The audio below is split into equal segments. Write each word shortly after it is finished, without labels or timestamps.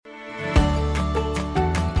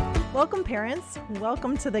Welcome, parents.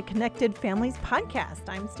 Welcome to the Connected Families Podcast.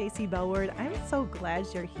 I'm Stacy Bellward. I'm so glad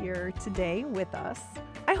you're here today with us.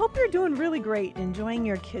 I hope you're doing really great, enjoying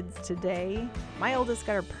your kids today. My oldest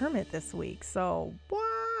got her permit this week, so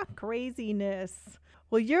craziness.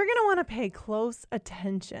 Well, you're going to want to pay close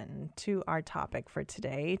attention to our topic for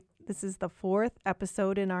today. This is the fourth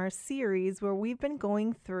episode in our series where we've been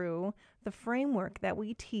going through the framework that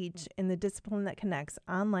we teach in the Discipline That Connects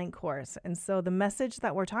online course. And so the message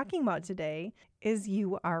that we're talking about today is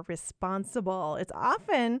you are responsible. It's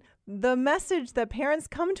often the message that parents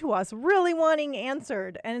come to us really wanting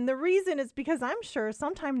answered. And the reason is because I'm sure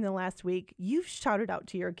sometime in the last week, you've shouted out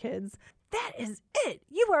to your kids, "That is it.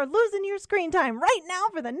 You are losing your screen time right now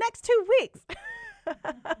for the next 2 weeks."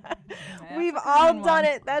 We've all done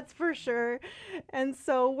it, that's for sure. And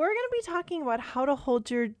so we're going to be talking about how to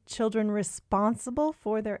hold your children responsible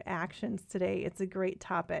for their actions today. It's a great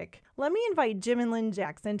topic. Let me invite Jim and Lynne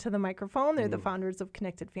Jackson to the microphone. They're the founders of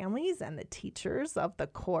Connected Families and the teachers of the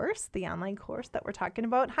course, the online course that we're talking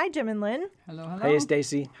about. Hi, Jim and Lynne. Hello, hello. Hey,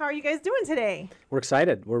 Stacy. How are you guys doing today? We're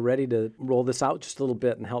excited. We're ready to roll this out just a little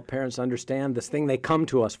bit and help parents understand this thing they come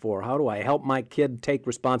to us for. How do I help my kid take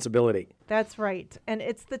responsibility? That's right. And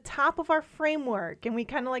it's the top of our framework. And we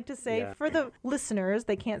kind of like to say, for the listeners,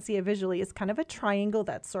 they can't see it visually, it's kind of a triangle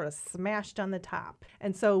that's sort of smashed on the top.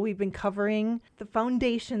 And so we've been covering the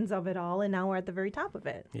foundations of it all, and now we're at the very top of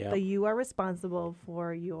it. Yeah. So you are responsible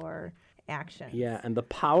for your actions. Yeah, and the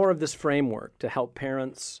power of this framework to help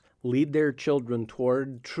parents lead their children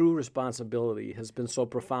toward true responsibility has been so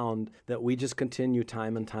profound that we just continue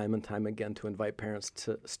time and time and time again to invite parents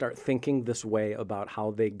to start thinking this way about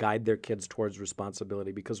how they guide their kids towards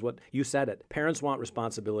responsibility. Because what you said it, parents want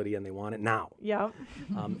responsibility and they want it now. Yep.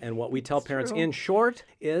 And what we tell parents in short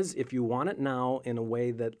is if you want it now in a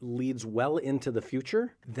way that leads well into the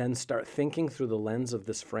future, then start thinking through the lens of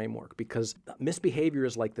this framework. Because misbehavior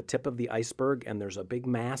is like the tip of the iceberg and there's a big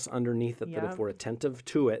mass underneath it that if we're attentive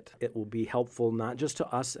to it, it will be helpful not just to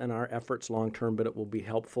us and our efforts long term, but it will be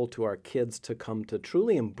helpful to our kids to come to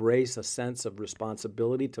truly embrace a sense of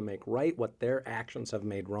responsibility to make right what their actions have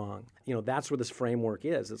made wrong. You know, that's where this framework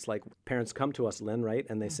is. It's like parents come to us, Lynn, right?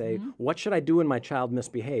 And they say, what should I do when my child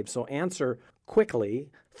misbehaves? So answer quickly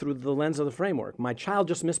through the lens of the framework. My child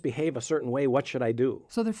just misbehaved a certain way. What should I do?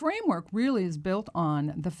 So the framework really is built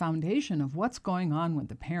on the foundation of what's going on with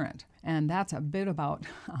the parent. And that's a bit about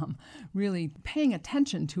really paying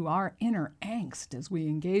attention to our inner angst as we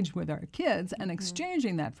engage with our kids and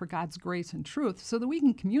exchanging that for God's grace and truth so that we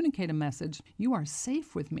can communicate a message, you are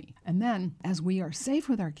safe with me. And then as we are safe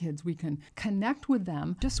with our kids, we can connect with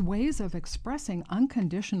them, just ways of expressing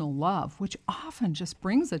unconditional love, which often just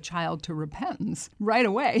brings a child to repentance right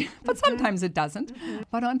away. But sometimes it doesn't.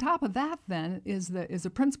 But on top of that then is a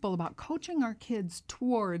principle about coaching our kids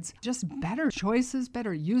towards just better choices,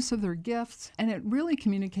 better use of their gifts, and it really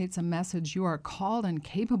communicates a message: you are called and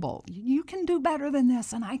capable. You can do better than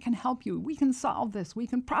this, and I can help you. We can solve this. We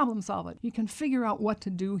can problem solve it. You can figure out what to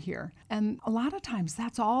do here. And a lot of times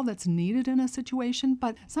that's all that's needed in a situation,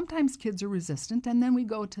 but sometimes kids are resistant, and then we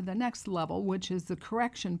go to the next level, which is the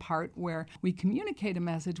correction part, where we communicate a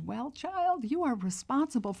message: well, child, you are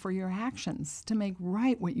responsible for your actions to make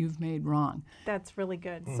right what you've made wrong. That's really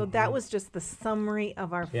good. So that was just the summary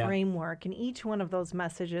of our framework, and each one of those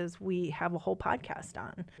messages we have a whole podcast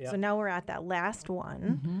on. So now we're at that last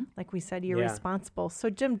one. Like we said, you're responsible. So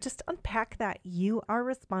Jim, just unpack that. You are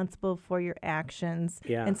responsible for your actions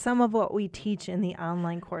and some of what we teach in the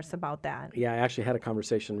online course about that. Yeah, I actually had a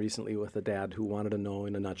conversation recently with a dad who wanted to know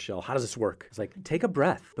in a nutshell, how does this work? It's like, take a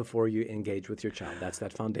breath before you engage with your child. That's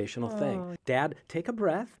that foundational thing. Dad, take a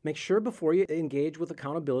breath. Make sure before you engage with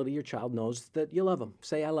accountability, your child knows that you love them.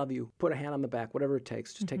 Say, I love you. Put a hand on the back, whatever it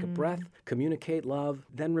takes. Just take a breath, communicate love,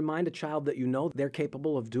 then remind a child that you know they're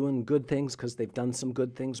capable of doing good things because they've done some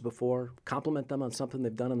good things before. Compliment them on something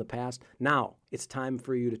they've done in the past. Now, it's time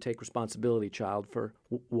for you to take responsibility, child, for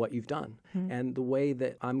what you've done. And the way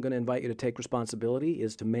that I'm going to invite you to take responsibility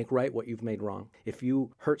is to make right what you've made wrong. If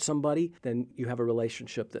you hurt somebody, then you have a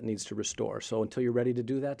relationship that needs to restore. So until you're ready to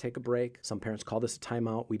do that, take a break. Some parents call this a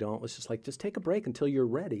timeout. We don't. It's just take a break until you're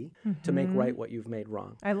ready to make right what you've made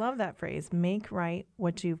wrong. I love that phrase, make right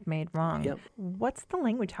what you've made wrong. Yep. What's the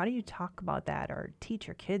language? How do you talk about that or teach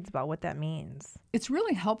your kids about what that means? It's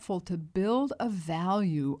really helpful to build a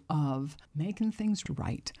value of make making things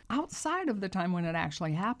right outside of the time when it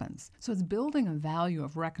actually happens. So it's building a value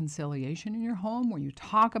of reconciliation in your home where you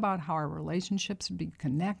talk about how our relationships be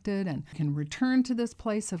connected and can return to this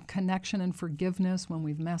place of connection and forgiveness when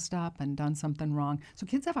we've messed up and done something wrong. So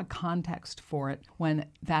kids have a context for it when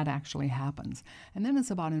that actually happens. And then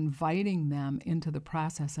it's about inviting them into the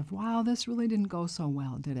process of, wow, this really didn't go so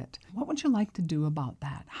well, did it? What would you like to do about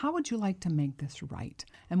that? How would you like to make this right?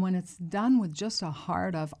 And when it's done with just a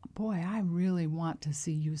heart of, boy, I really want to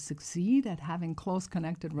see you succeed at having close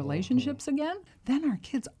connected relationships again, then our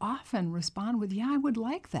kids often respond with, yeah, I would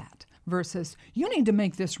like that. Versus, you need to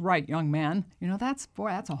make this right, young man. That's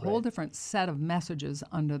a whole different set of messages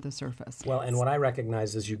under the surface. Well, and what I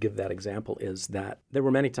recognize as you give that example is that there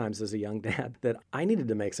were many times as a young dad that I needed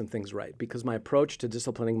to make some things right because my approach to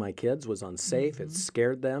disciplining my kids was unsafe. It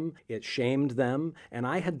scared them. It shamed them. And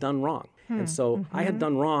I had done wrong. And so I had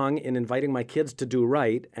done wrong in inviting my kids to do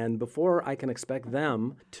right. And before I can expect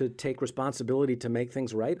them to take responsibility to make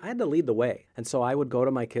things right, I had to lead the way. And so I would go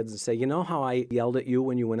to my kids and say, you know how I yelled at you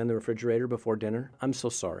when you went in the refrigerator before dinner? I'm so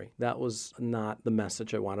sorry. That was not the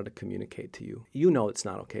message I wanted to communicate to you. You know it's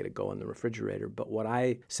not okay to go in the refrigerator. But what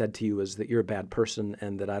I said to you is that you're a bad person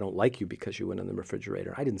and that I don't like you because you went in the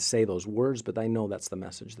refrigerator. I didn't say those words, but I know that's the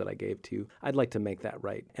message that I gave to you. I'd like to make that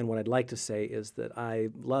right. And what I'd like to say is that I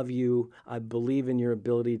love you. I believe in your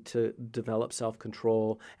ability to develop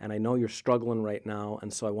self-control, and I know you're struggling right now,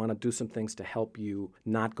 and so I want to do some things to help you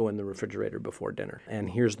not go in the refrigerator before dinner. And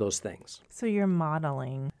here's those things. So you're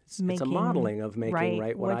modeling. It's a modeling of making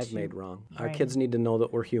right what I've made wrong. Our kids need to know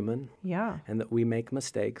that we're human and that we make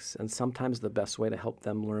mistakes. And sometimes the best way to help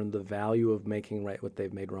them learn the value of making right what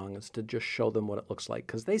they've made wrong is to just show them what it looks like.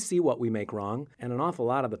 Because they see what we make wrong. And an awful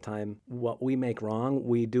lot of the time, what we make wrong,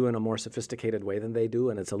 we do in a more sophisticated way than they do.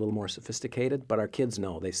 And it's a little more sophisticated. But our kids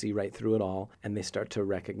know. They see right through it all. And they start to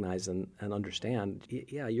recognize and understand,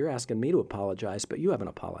 yeah, you're asking me to apologize, but you haven't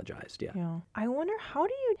apologized yet. Yeah. I wonder, how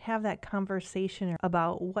do you have that conversation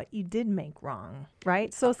about what you did make wrong,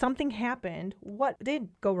 right? So something happened. What did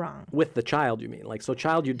go wrong? With the child, you mean? Like, so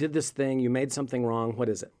child, you did this thing, you made something wrong. What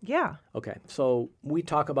is it? Yeah. Okay. So we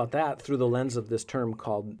talk about that through the lens of this term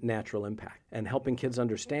called natural impact and helping kids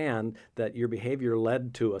understand that your behavior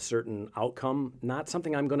led to a certain outcome, not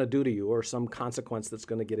something I'm going to do to you or some consequence that's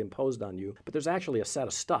going to get imposed on you, but there's actually a set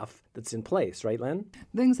of stuff that's in place, right, Lynn?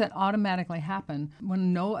 Things that automatically happen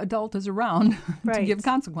when no adult is around to give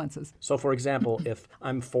consequences. So, for example, if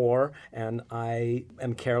I'm 4 and I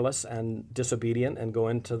am careless and disobedient and go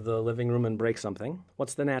into the living room and break something,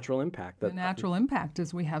 what's the natural impact? The natural impact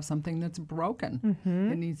is we have something that's broken.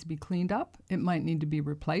 It needs to be cleaned up. It might need to be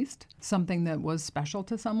replaced. Something that was special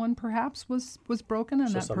to someone perhaps was broken, and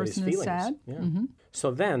so that person is sad. Yeah. So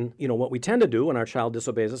then, what we tend to do when our child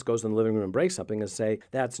disobeys us, goes in the living room and breaks something, is say,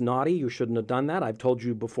 that's naughty, you shouldn't have done that, I've told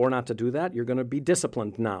you before not to do that, you're going to be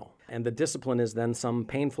disciplined now. And the discipline is then some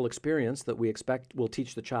painful experience that we expect will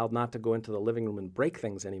teach the child not to go into the living room and break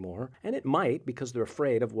things anymore. And it might, because they're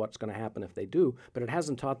afraid of what's going to happen if they do, but it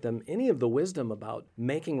hasn't taught them any of the wisdom about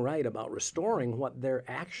making right, about restoring what their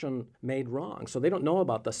action made wrong. So they don't know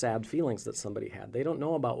about the sad feelings that somebody had. They don't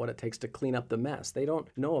know about what it takes to clean up the mess. They don't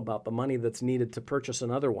know about the money that's needed to purchase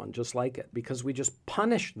another one just like it, because we just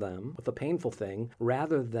punish them with a painful thing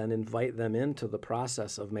rather than invite them into the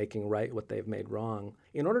process of making right what they've made wrong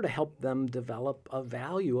in order to help them develop a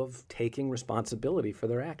value of taking responsibility for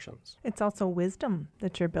their actions. It's also wisdom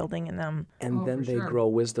that you're building in them. And then they grow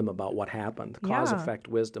wisdom about what happened. Cause-effect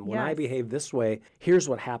wisdom. When I behave this way, here's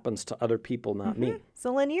what happens to other people, not me.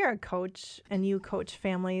 So, Lynn, you're a coach, and you coach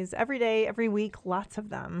families every day, every week, lots of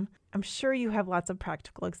them. I'm sure you have lots of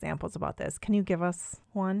practical examples about this. Can you give us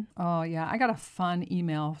one? Oh, yeah. I got a fun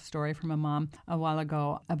email story from a mom a while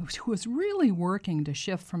ago who was really working to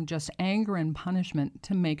shift from just anger and punishment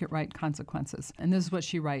to make it right consequences. And this is what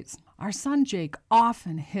she writes. Our son Jake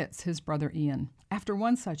often hits his brother Ian. After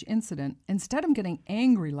one such incident, instead of getting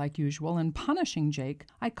angry like usual and punishing Jake,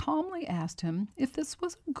 I calmly asked him if this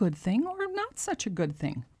was a good thing or not such a good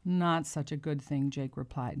thing. Not such a good thing, Jake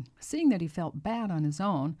replied. Seeing that he felt bad on his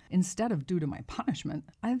own, instead of due to my punishment,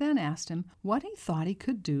 I then asked him what he thought he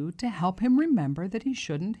could do to help him remember that he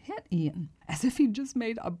shouldn't hit Ian. As if he'd just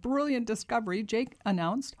made a brilliant discovery, Jake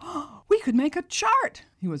announced, "Oh, we could make a chart."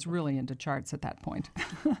 He was really into charts at that point.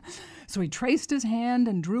 So he traced his hand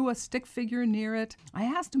and drew a stick figure near it. I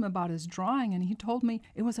asked him about his drawing, and he told me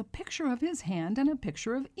it was a picture of his hand and a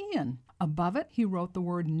picture of Ian. Above it, he wrote the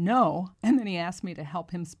word no, and then he asked me to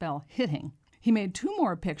help him spell hitting. He made 2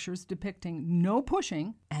 more pictures depicting no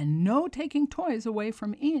pushing and no taking toys away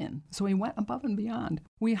from Ian, so he went above and beyond.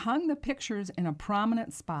 We hung the pictures in a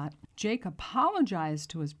prominent spot. Jake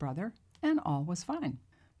apologized to his brother, and all was fine.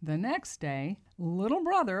 The next day, little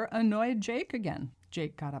brother annoyed Jake again.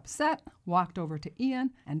 Jake got upset, walked over to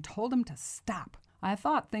Ian, and told him to stop. I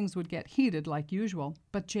thought things would get heated like usual,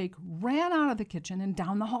 but Jake ran out of the kitchen and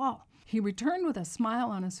down the hall. He returned with a smile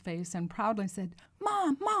on his face and proudly said,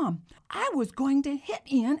 Mom, I was going to hit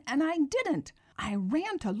Ian and I didn't. I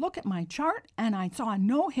ran to look at my chart and I saw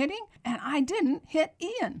no hitting and I didn't hit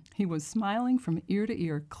Ian. He was smiling from ear to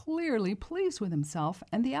ear, clearly pleased with himself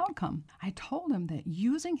and the outcome. I told him that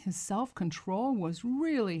using his self-control was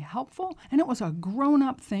really helpful and it was a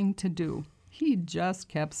grown-up thing to do. He just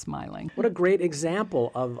kept smiling. What a great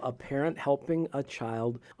example of a parent helping a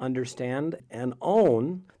child understand and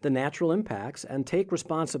own the natural impacts and take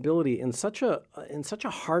responsibility in such a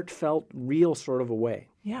heartfelt, real sort of a way.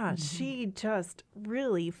 Yeah, she just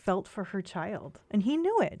really felt for her child. And he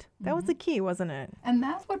knew it. That was the key, wasn't it? And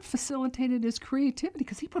that's what facilitated his creativity,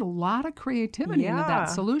 because he put a lot of creativity into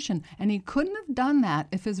that solution. And he couldn't have done that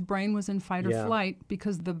if his brain was in fight or flight,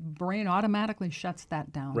 because the brain automatically shuts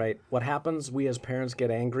that down. Right. What happens, we as parents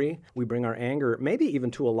get angry. We bring our anger, maybe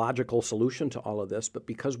even to a logical solution to all of this, but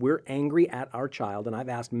because we're angry at our child, and I've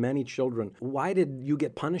asked many children, why did you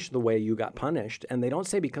get punished the way you got punished? And they don't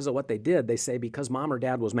say because of what they did. They say because mom or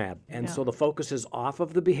dad was mad. And so the focus is off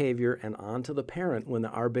of the behavior and onto the parent when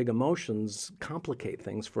our big emotions complicate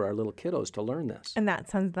things for our little kiddos to learn this. And that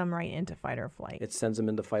sends them right into fight or flight. It sends them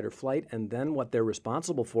into fight or flight, and then what they're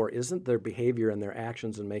responsible for isn't their behavior and their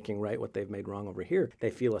actions and making right what they've made wrong over here. They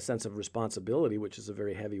feel a sense of responsibility, which is a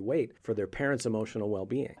very heavy weight for their parents' emotional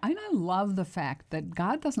well-being. And I love the fact that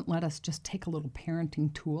God doesn't let us just take a little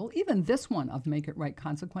parenting tool, even this one of Make It Right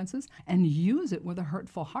Consequences, and use it with a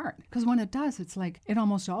hurtful heart. Because when it does, it's like it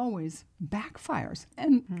almost always backfires.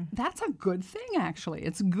 And that's a good thing, actually.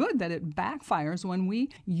 It's good that it backfires when we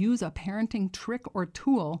use a parenting trick or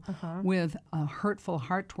tool with a hurtful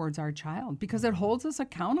heart towards our child, because it holds us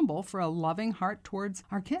accountable for a loving heart towards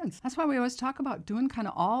our kids. That's why we always talk about doing kind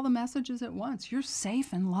of all the messages at once. You're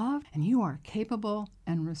safe and loved, and you are capable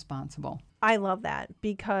and responsible. I love that,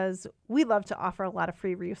 because we love to offer a lot of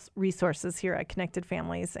free resources here at Connected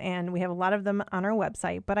Families, and we have a lot of them on our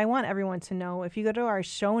website. But I want everyone to know, if you go to our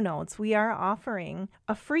show notes, we are offering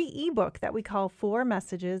a free ebook that we call 4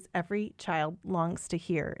 Messages Every Child Longs to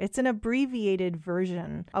Hear. It's an abbreviated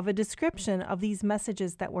version of a description of these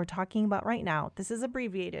messages that we're talking about right now. This is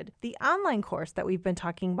abbreviated. The online course that we've been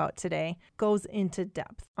talking about today goes into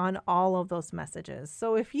depth on all of those messages.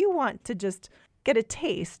 So if you want to just get a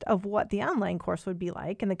taste of what the online course would be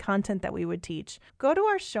like and the content that we would teach, go to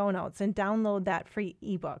our show notes and download that free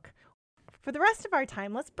ebook. For the rest of our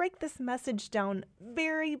time, let's break this message down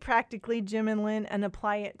very practically, Jim and Lynne, and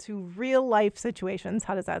apply it to real life situations.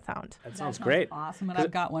 How does that sound? That sounds great. Awesome, and I've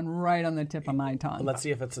got one right on the tip of my tongue. Let's see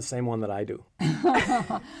if it's the same one that I do.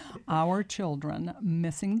 Our children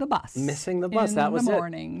missing the bus. Missing the bus, that was it. In the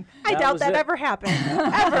morning. I doubt that ever happened,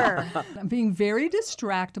 ever. Being very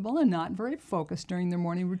distractible and not very focused during their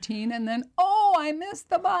morning routine, and then, I missed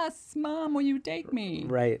the bus. Mom, will you take me?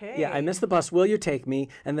 Right. Hey. Yeah, I missed the bus. Will you take me?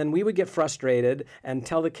 And then we would get frustrated and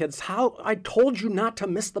tell the kids, how I told you not to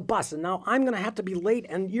miss the bus, and now I'm going to have to be late,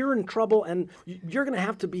 and you're in trouble, and you're going to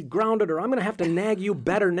have to be grounded, or I'm going to have to nag you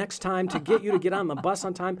better next time to get you to get on the bus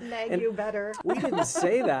on time. You better. We didn't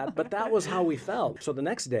say that, but that was how we felt. So the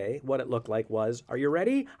next day, what it looked like was, are you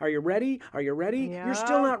ready? Are you ready? Are you ready? Yeah. You're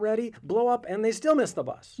still not ready. Blow up, and they still missed the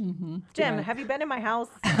bus. Mm-hmm. Jim, have you been in my house?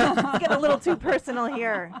 It's getting a little too personal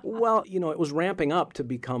here. Well, it was ramping up to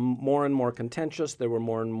become more and more contentious. There were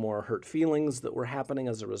more and more hurt feelings that were happening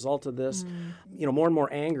as a result of this. More and more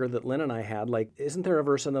anger that Lynne and I had. Like, isn't there a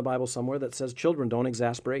verse in the Bible somewhere that says, children, don't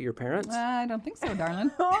exasperate your parents? I don't think so,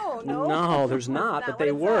 darling. Oh, no. No, there's not, but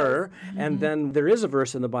they were. And then there is a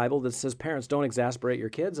verse in the Bible that says, parents, don't exasperate your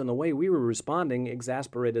kids. And the way we were responding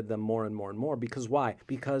exasperated them more and more and more. Because why?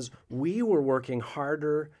 Because we were working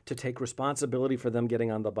harder to take responsibility for them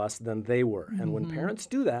getting on the bus than they were. And when parents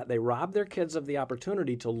do that, they rob their kids of the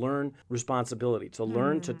opportunity to learn responsibility, to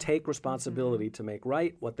learn to take responsibility, to make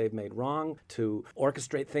right what they've made wrong, to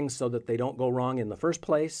orchestrate things so that they don't go wrong in the first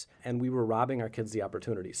place. And we were robbing our kids the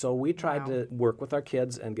opportunity. So we tried to work with our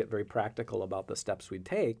kids and get very practical about the steps we'd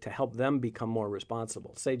take to help them become more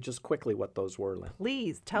responsible. Say just quickly what those were, Lynne.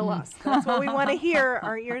 Please tell us. That's what we want to hear.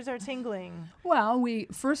 Our ears are tingling. Well, we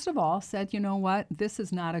first of all said, you know what? This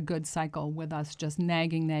is not a good cycle with us just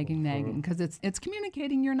nagging, because it's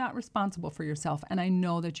communicating you're not responsible for yourself, and I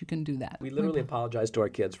know that you can do that. We literally apologized to our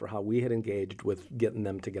kids for how we we had engaged with getting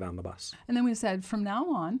them to get on the bus. And then we said, from now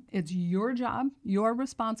on, it's your job. You're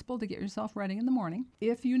responsible to get yourself ready in the morning.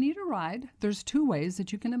 If you need a ride, there's 2 ways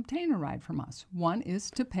that you can obtain a ride from us. One is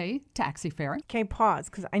to pay taxi fare. Okay, pause,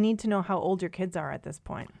 because I need to know how old your kids are at this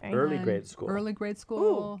point. Right? Early grade school. Early grade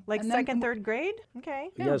school. Ooh, like And second, third grade? Okay.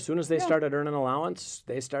 Yeah, as soon as they started earning allowance,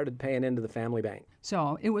 they started paying into the family bank.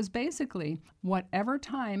 So it was basically whatever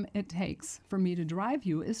time it takes for me to drive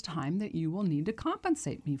you is time that you will need to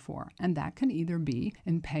compensate me for. And that can either be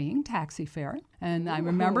in paying taxi fare. And I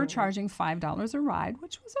remember charging $5 a ride,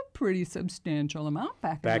 which was a pretty substantial amount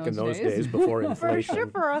back in those days before For inflation. sure,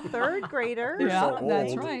 for a third grader. Yeah, so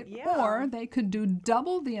that's old. right. Yeah. Or they could do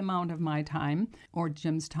double the amount of my time or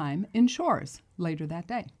Jim's time in chores later that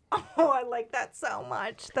day. Oh, I like that so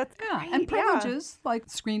much. That's Yeah, great. and privileges like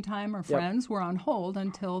screen time or friends were on hold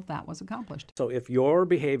until that was accomplished. So if your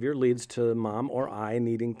behavior leads to mom or I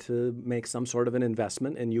needing to make some sort of an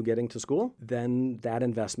investment in you getting to school, then that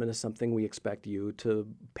investment is something we expect you to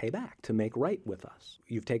pay back, to make right with us.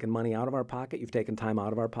 You've taken money out of our pocket. You've taken time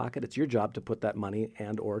out of our pocket. It's your job to put that money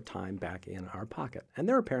and or time back in our pocket. And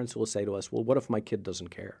there are parents who will say to us, well, what if my kid doesn't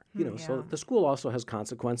care? So the school also has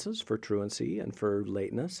consequences for truancy and for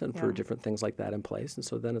lateness and for different things like that in place. And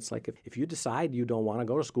so then it's like, if you decide you don't want to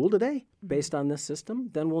go to school today based on this system,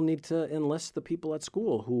 then we'll need to enlist the people at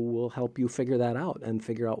school who will help you figure that out and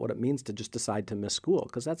figure out what it means to just decide to miss school,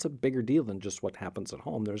 because that's a bigger deal than just what happens at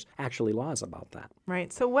home. There's actually laws about that.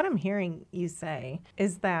 Right. So what I'm hearing you say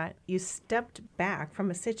is that you stepped back from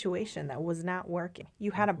a situation that was not working.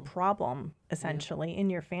 You had a problem essentially in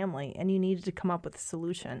your family and you needed to come up with a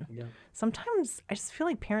solution. Yeah. Sometimes I just feel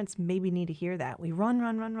like parents maybe need to hear that. We run,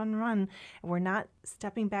 and we're not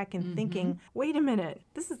stepping back and thinking, wait a minute,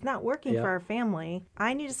 this is not working for our family.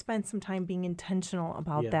 I need to spend some time being intentional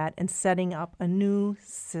about that and setting up a new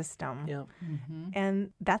system. Yeah.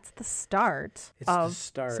 And that's the start It's of the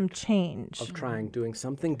start some change. of doing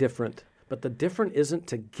something different. But the different isn't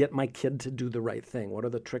to get my kid to do the right thing. What are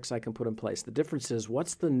the tricks I can put in place? The difference is,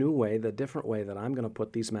 what's the new way, the different way that I'm going to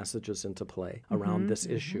put these messages into play around this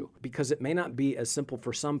issue? Because it may not be as simple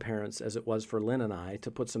for some parents as it was for Lynn and I to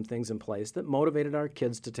put some things in place that motivated our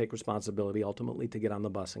kids to take responsibility, ultimately to get on the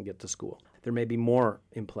bus and get to school. There may be more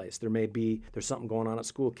in place. There's something going on at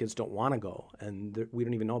school. Kids don't want to go, and we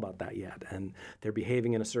don't even know about that yet. And they're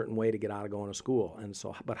behaving in a certain way to get out of going to school. And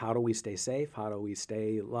so, but how do we stay safe? How do we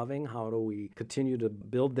stay loving? How do we continue to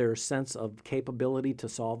build their sense of capability to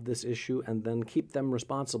solve this issue and then keep them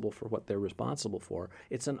responsible for what they're responsible for?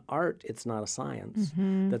 It's an art, it's not a science,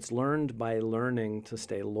 that's learned by learning to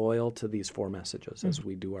stay loyal to these 4 messages as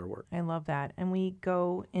we do our work. I love that. And we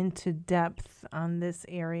go into depth on this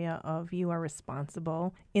area of you are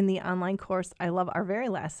responsible. In the online course, I love our very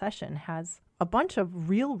last session has a bunch of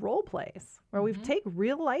real role plays where we take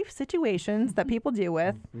real life situations that people deal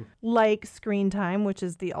with, like screen time, which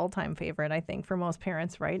is the all-time favorite, I think, for most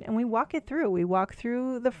parents, right? And we walk it through. We walk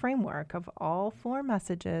through the framework of all 4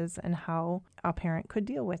 messages and how a parent could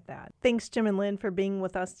deal with that. Thanks, Jim and Lynne, for being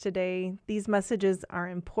with us today. These messages are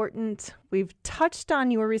important. We've touched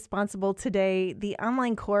on You Are Responsible today. The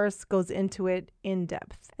online course goes into it in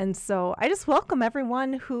depth. And so I just welcome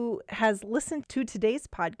everyone who has listened to today's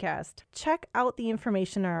podcast. Check out the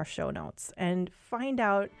information in our show notes and find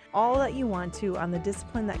out all that you want to on the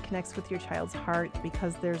discipline that connects with your child's heart,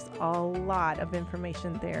 because there's a lot of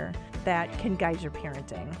information there that can guide your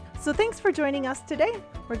parenting. So thanks for joining us today.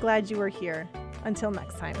 We're glad you were here. Until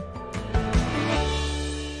next time.